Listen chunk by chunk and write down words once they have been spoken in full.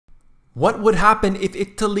What would happen if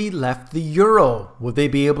Italy left the euro? Would they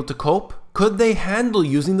be able to cope? Could they handle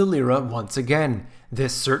using the lira once again?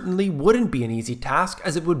 This certainly wouldn't be an easy task,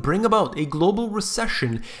 as it would bring about a global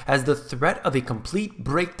recession as the threat of a complete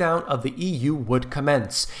breakdown of the EU would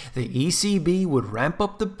commence. The ECB would ramp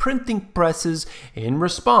up the printing presses in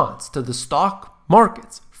response to the stock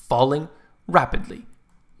markets falling rapidly.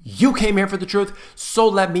 You came here for the truth, so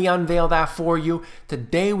let me unveil that for you.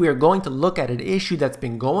 Today we are going to look at an issue that's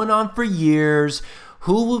been going on for years.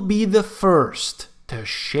 Who will be the first to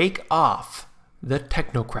shake off the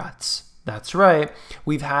technocrats? That's right,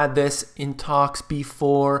 we've had this in talks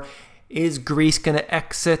before. Is Greece going to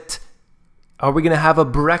exit? Are we going to have a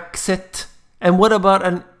Brexit? And what about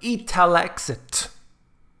an Italexit?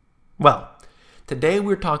 Well, today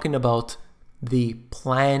we're talking about the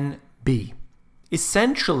Plan B.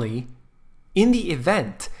 Essentially, in the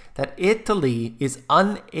event that Italy is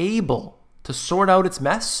unable to sort out its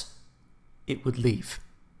mess, it would leave.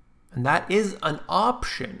 And that is an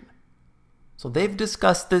option. So they've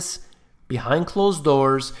discussed this behind closed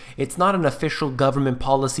doors. It's not an official government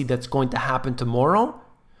policy that's going to happen tomorrow,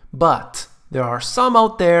 but there are some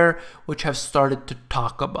out there which have started to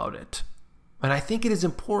talk about it. And I think it is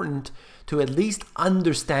important to at least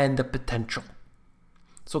understand the potential.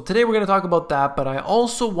 So today we're going to talk about that, but I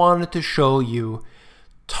also wanted to show you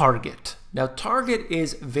Target. Now Target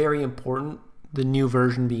is very important, the new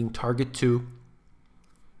version being Target 2.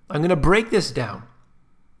 I'm going to break this down.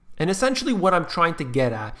 And essentially what I'm trying to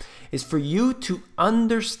get at is for you to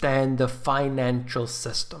understand the financial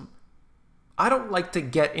system. I don't like to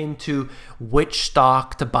get into which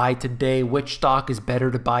stock to buy today, which stock is better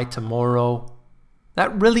to buy tomorrow.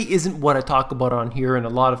 That really isn't what I talk about on here, and a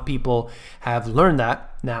lot of people have learned that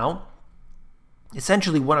now.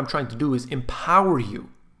 Essentially what I'm trying to do is empower you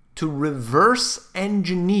to reverse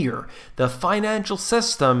engineer the financial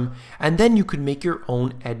system, and then you can make your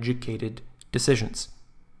own educated decisions.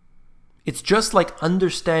 It's just like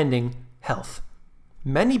understanding health.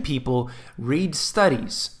 Many people read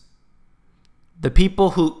studies. The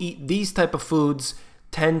people who eat these type of foods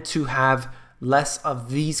tend to have less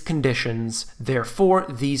of these conditions, therefore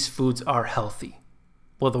these foods are healthy.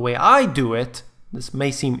 Well, the way I do it, this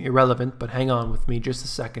may seem irrelevant, but hang on with me just a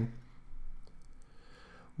second.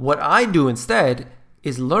 What I do instead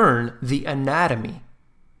is learn the anatomy.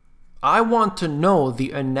 I want to know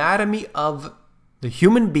the anatomy of the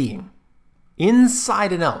human being,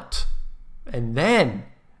 inside and out. And then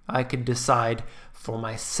I could decide for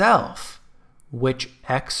myself which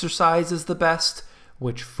exercise is the best,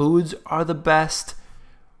 which foods are the best,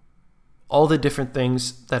 all the different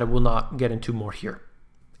things that I will not get into more here.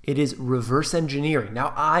 It is reverse engineering.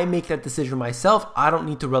 Now I make that decision myself. I don't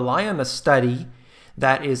need to rely on a study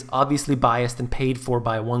that is obviously biased and paid for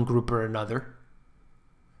by one group or another.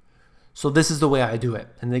 So this is the way I do it.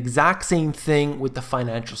 And the exact same thing with the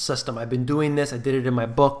financial system. I've been doing this. I did it in my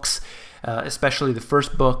books, especially the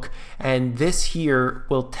first book. And this here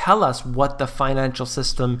will tell us what the financial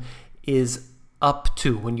system is up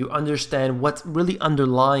to when you understand what's really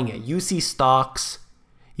underlying it. You see stocks,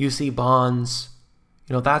 you see bonds,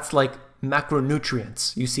 that's like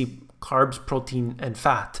macronutrients. You see carbs, protein, and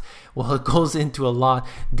fat. Well, it goes into a lot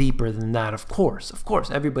deeper than that, of course. Of course,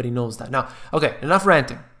 everybody knows that. Now, okay, enough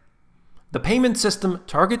ranting. The payment system,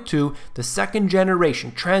 Target 2, the second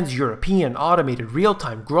generation trans-European automated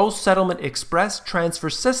real-time gross settlement express transfer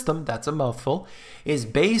system, that's a mouthful, is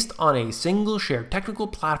based on a single shared technical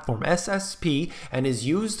platform, SSP, and is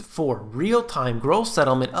used for real-time gross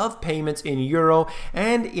settlement of payments in euro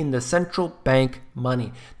and in the central bank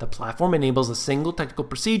money. The platform enables a single technical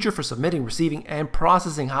procedure for submitting, receiving, and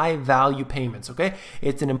processing high-value payments, okay?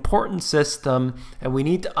 It's an important system, and we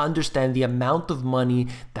need to understand the amount of money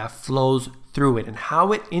that flows through it and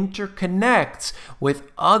how it interconnects with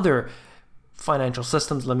other financial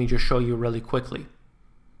systems. Let me just show you really quickly.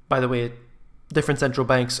 By the way, different central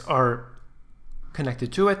banks are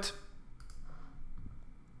connected to it.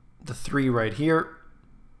 The three right here: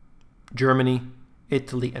 Germany,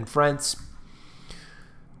 Italy, and France.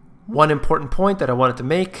 One important point that I wanted to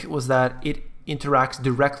make was that it interacts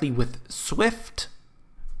directly with SWIFT,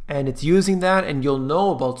 and it's using that, and you'll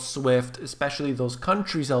know about SWIFT, especially those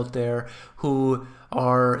countries out there who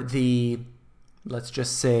are the, let's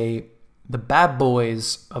just say, the bad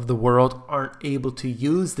boys of the world aren't able to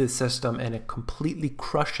use this system, and it completely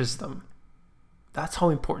crushes them. That's how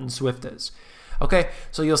important SWIFT is. Okay,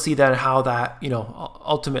 so you'll see that how that,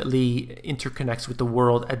 ultimately interconnects with the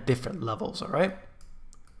world at different levels, all right?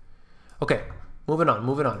 Okay, moving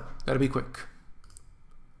on. Gotta be quick.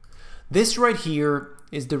 This right here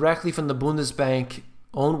is directly from the Bundesbank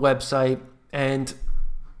own website, and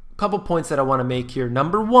couple points that I want to make here.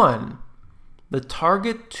 Number one, the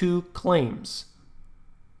Target 2 claims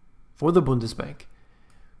for the Bundesbank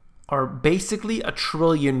are basically €1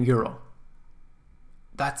 trillion.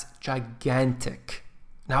 That's gigantic.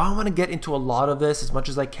 Now I want to get into a lot of this as much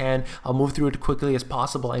as I can. I'll move through it quickly as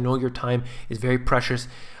possible. I know your time is very precious.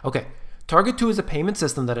 Okay. Target 2 is a payment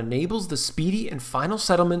system that enables the speedy and final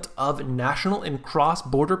settlement of national and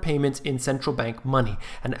cross-border payments in central bank money.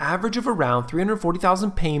 An average of around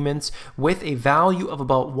 340,000 payments with a value of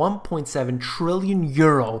about €1.7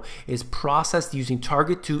 trillion is processed using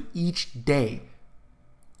Target 2 each day.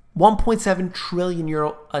 €1.7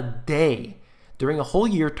 trillion a day. During a whole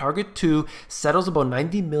year, Target 2 settles about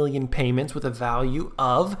 90 million payments with a value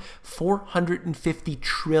of €450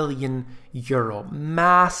 trillion.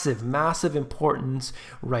 Massive, massive importance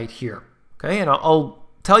right here. Okay, and I'll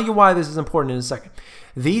tell you why this is important in a second.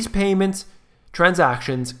 These payments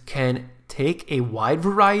transactions can take a wide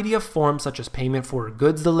variety of forms, such as payment for a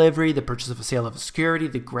goods delivery, the purchase of a sale of a security,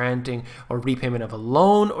 the granting or repayment of a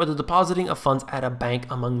loan, or the depositing of funds at a bank,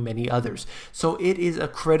 among many others. So it is a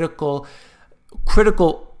critical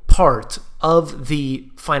part of the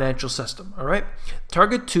financial system. All right.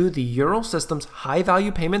 Target 2, the Euro system's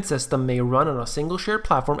high-value payment system, may run on a single shared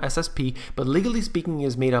platform, SSP, but legally speaking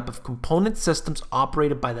is made up of component systems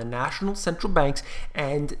operated by the national central banks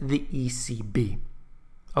and the ECB.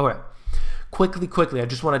 All right. Quickly, I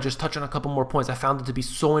just want to touch on a couple more points. I found it to be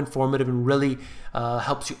so informative and really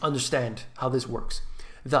helps you understand how this works.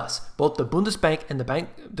 Thus, both the Bundesbank and the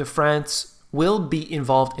Banque de France will be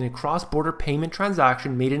involved in a cross-border payment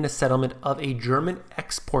transaction made in a settlement of a German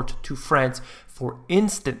export to France. For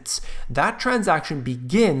instance, that transaction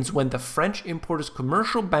begins when the French importer's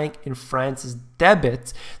commercial bank in France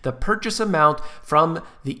debits the purchase amount from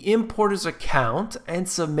the importer's account and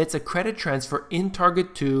submits a credit transfer in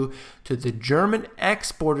Target 2 to the German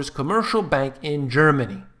exporter's commercial bank in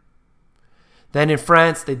Germany. Then in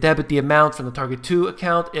France, they debit the amount from the Target 2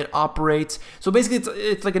 account. It operates. So basically,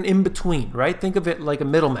 it's like an in-between, right? Think of it like a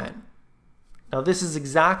middleman. Now, this is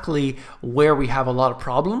exactly where we have a lot of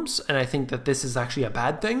problems, and I think that this is actually a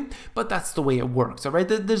bad thing, but that's the way it works, all right?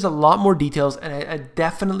 There's a lot more details, and I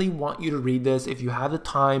definitely want you to read this if you have the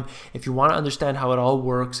time, if you want to understand how it all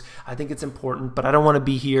works. I think it's important, but I don't want to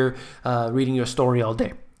be here reading your story all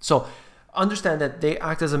day. So understand that they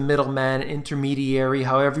act as a middleman, intermediary,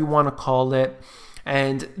 however you want to call it.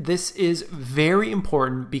 And this is very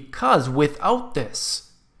important because without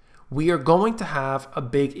this, we are going to have a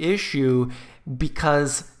big issue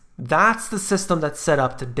because that's the system that's set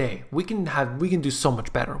up today. We can do so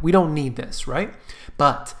much better. We don't need this, right?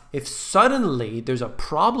 But if suddenly there's a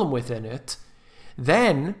problem within it,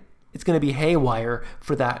 then it's going to be haywire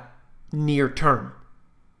for that near term.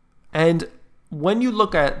 And when you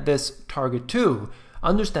look at this Target 2,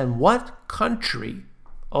 understand what country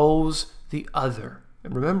owes the other.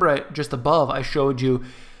 And remember, just above, I showed you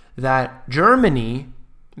that Germany,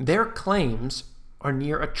 their claims are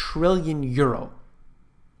near €1 trillion.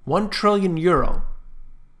 €1 trillion.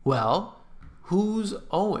 Well, who's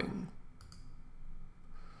owing?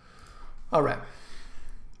 All right.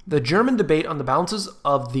 The German debate on the balances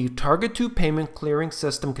of the Target 2 payment clearing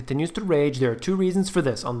system continues to rage. There are two reasons for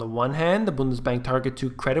this. On the one hand, the Bundesbank Target 2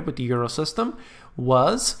 credit with the Euro system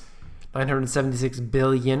was 976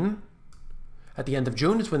 billion at the end of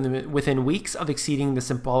June. It's within weeks of exceeding the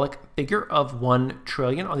symbolic figure of 1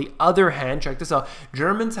 trillion. On the other hand, check this out,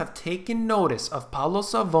 Germans have taken notice of Paolo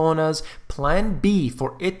Savona's Plan B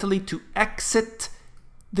for Italy to exit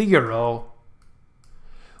the Euro,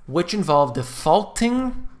 which involved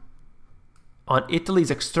defaulting on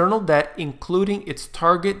Italy's external debt, including its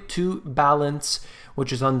Target 2 balance,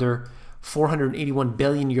 which is under 481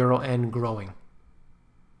 billion euro and growing.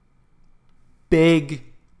 Big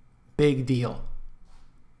deal.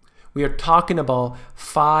 We are talking about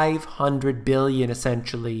 500 billion,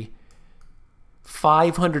 essentially.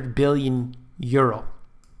 500 billion euro.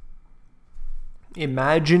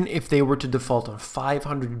 Imagine if they were to default on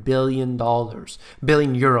 $500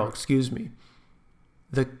 billion euro, excuse me.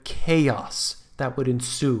 The chaos that would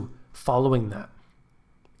ensue following that.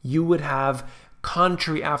 You would have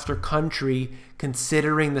country after country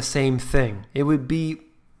considering the same thing. It would be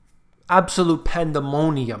absolute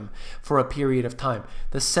pandemonium for a period of time.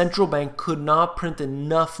 The central bank could not print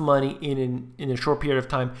enough money in a short period of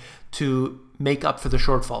time to make up for the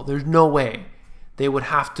shortfall. There's no way. They would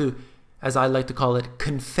have to, as I like to call it,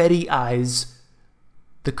 confetti-ize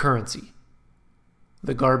the currency,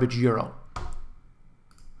 the garbage euro.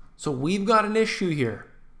 So we've got an issue here.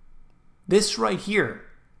 This right here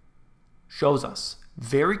shows us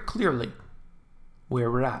very clearly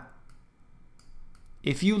where we're at.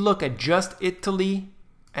 if you look at just Italy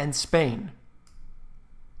and Spain,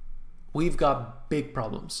 we've got big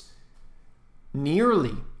problems.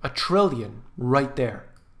 Nearly $1 trillion right there.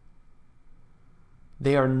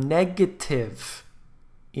 They are negative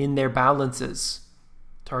in their balances,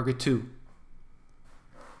 target 2.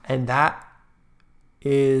 And that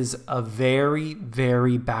is a very,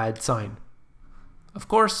 very bad sign. Of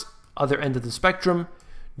course, other end of the spectrum,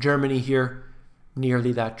 Germany here,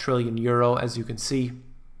 nearly that €1 trillion, as you can see.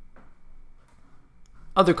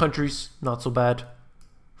 Other countries, not so bad.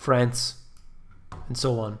 France, and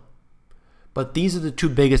so on. But these are the 2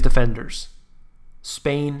 biggest offenders,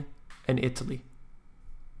 Spain and Italy.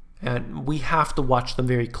 And we have to watch them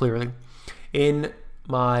very clearly. In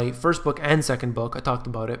my first book and second book, I talked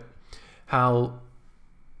about it, how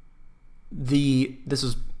this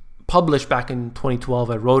was published back in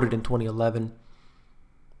 2012. I wrote it in 2011,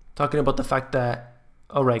 talking about the fact that,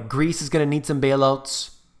 all right, Greece is going to need some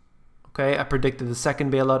bailouts. Okay, I predicted the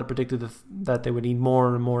second bailout. I predicted that they would need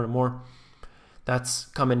more and more and more. That's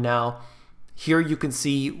coming now. Here you can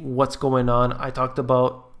see what's going on. I talked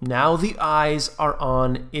about now the eyes are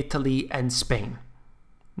on Italy and Spain.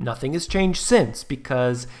 Nothing has changed since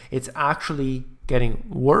because it's actually getting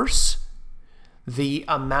worse. The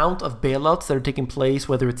amount of bailouts that are taking place,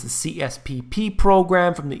 whether it's the CSPP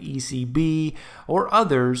program from the ECB or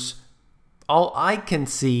others, all I can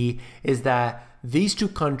see is that these 2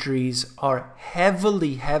 countries are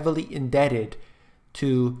heavily, heavily indebted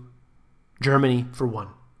to Germany for one.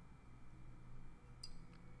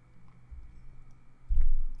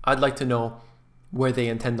 I'd like to know where they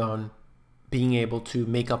intend on being able to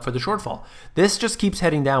make up for the shortfall. This just keeps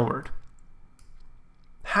heading downward.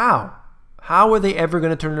 How? How are they ever going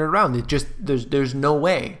to turn it around? It just there's no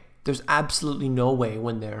way. There's absolutely no way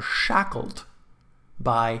when they're shackled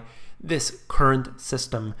by this current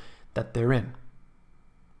system that they're in.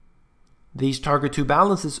 These target 2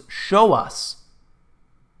 balances show us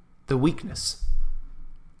the weakness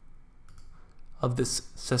of this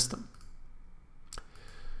system.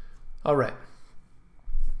 All right.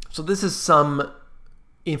 So this is some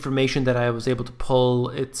information that I was able to pull.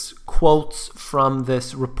 It's quotes from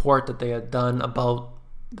this report that they had done about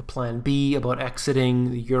the Plan B, about exiting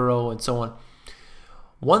the euro and so on.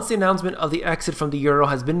 Once the announcement of the exit from the euro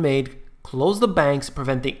has been made, close the banks,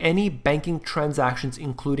 preventing any banking transactions,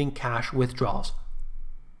 including cash withdrawals.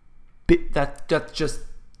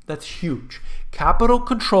 That's huge. Capital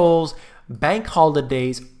controls, bank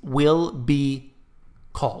holidays will be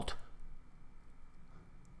called.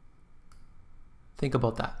 Think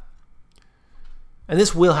about that. And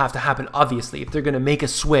this will have to happen, obviously, if they're going to make a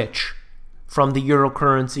switch from the euro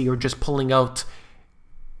currency or just pulling out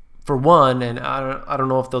for one. And I don't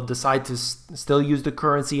know if they'll decide to still use the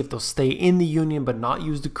currency, if they'll stay in the union but not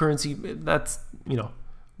use the currency. That's,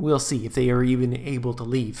 we'll see if they are even able to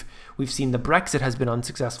leave. We've seen the Brexit has been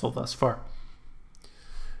unsuccessful thus far.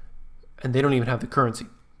 And they don't even have the currency.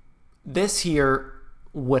 This here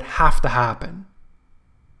would have to happen.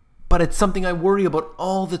 But it's something I worry about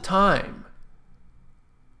all the time.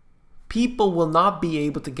 People will not be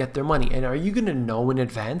able to get their money. And are you going to know in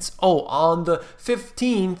advance? Oh, on the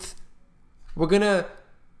 15th, we're going to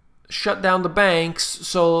shut down the banks.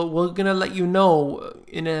 So we're going to let you know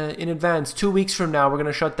in advance. 2 weeks from now, we're going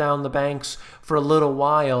to shut down the banks for a little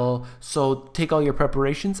while. So take all your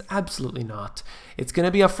preparations. Absolutely not. It's going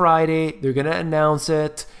to be a Friday. They're going to announce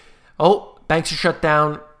it. Oh, banks are shut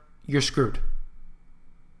down. You're screwed.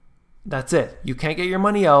 That's it. You can't get your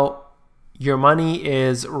money out. Your money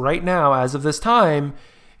is right now, as of this time,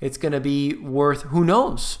 it's going to be worth, who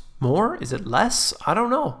knows, more? Is it less? I don't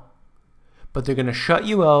know. But they're going to shut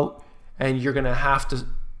you out and you're going to have to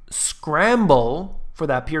scramble for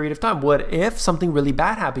that period of time. What if something really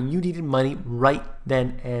bad happened? You needed money right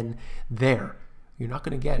then and there. You're not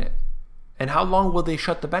going to get it. And how long will they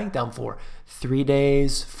shut the bank down for? 3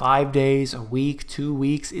 days, 5 days, a week, 2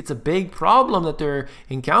 weeks? It's a big problem that they're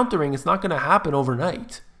encountering. It's not going to happen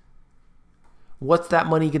overnight. What's that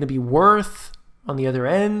money going to be worth on the other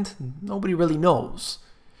end? Nobody really knows.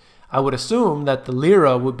 I would assume that the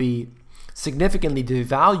lira would be significantly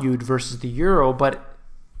devalued versus the euro, but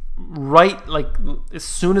as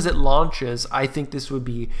soon as it launches, I think this would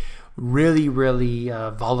be really, really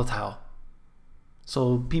volatile.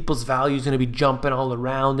 So people's values are going to be jumping all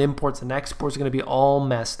around. Imports and exports are going to be all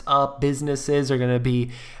messed up. Businesses are going to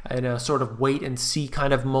be in a sort of wait and see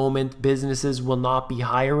kind of moment. Businesses will not be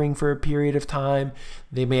hiring for a period of time.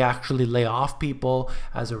 They may actually lay off people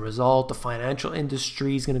as a result. The financial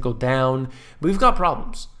industry is going to go down. We've got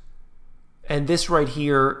problems. And this right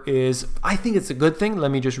here is, I think it's a good thing.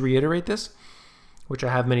 Let me just reiterate this. which I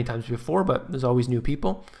have many times before, but there's always new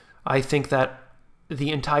people. I think that the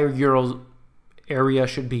entire Euro area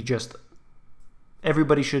should be just,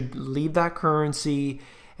 everybody should leave that currency.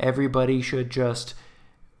 Everybody should just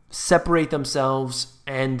separate themselves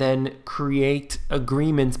and then create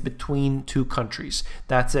agreements between two countries.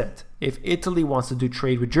 That's it. If Italy wants to do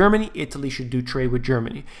trade with Germany, Italy should do trade with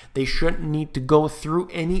Germany. They shouldn't need to go through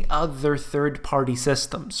any other third-party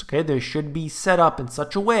systems. Okay, they should be set up in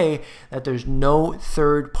such a way that there's no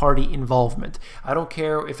third-party involvement. I don't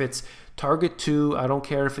care if it's Target 2, I don't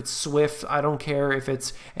care if it's SWIFT, I don't care if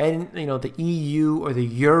it's the EU or the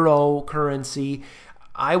Euro currency.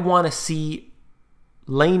 I want to see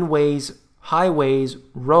laneways, highways,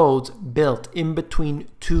 roads built in between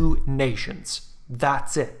two nations.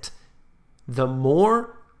 That's it. The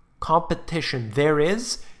more competition there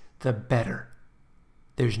is, the better.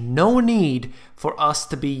 There's no need for us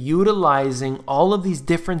to be utilizing all of these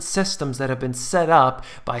different systems that have been set up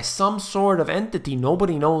by some sort of entity,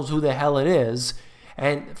 nobody knows who the hell it is,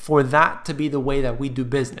 and for that to be the way that we do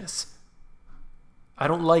business. I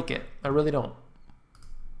don't like it. I really don't.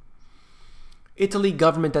 Italy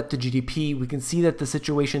government debt to GDP, we can see that the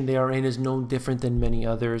situation they are in is no different than many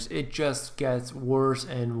others. It just gets worse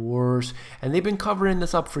and worse. And they've been covering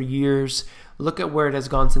this up for years. Look at where it has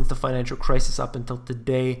gone since the financial crisis up until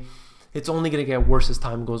today. It's only going to get worse as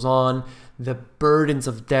time goes on. The burdens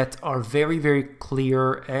of debt are very, very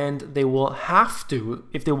clear, and they will have to,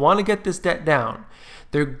 if they want to get this debt down,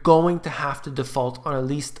 they're going to have to default on at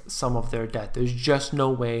least some of their debt. There's just no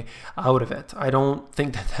way out of it. I don't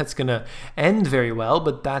think that that's going to end very well,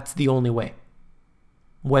 but that's the only way.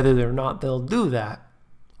 Whether or not they'll do that,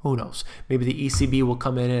 who knows? Maybe the ECB will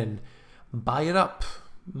come in and buy it up,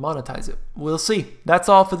 monetize it. We'll see. That's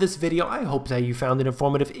all for this video. I hope that you found it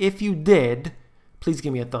informative. If you did, please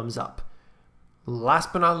give me a thumbs up.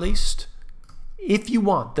 Last but not least, if you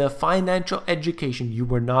want the financial education you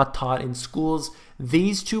were not taught in schools,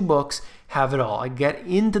 these two books have it all. I get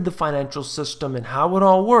into the financial system and how it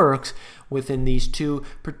all works within these two,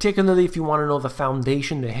 particularly if you want to know the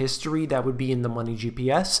foundation, the history, that would be in the Money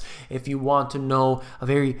GPS. If you want to know a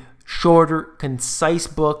very shorter, concise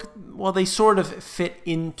book, well, they sort of fit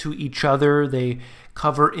into each other. They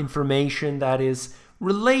cover information that is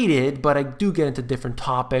related, but I do get into different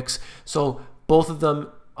topics. So both of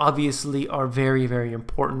them obviously are very, very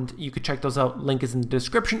important. You could check those out. Link is in the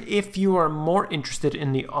description. If you are more interested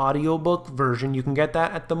in the audiobook version, you can get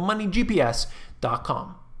that at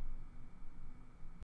themoneygps.com.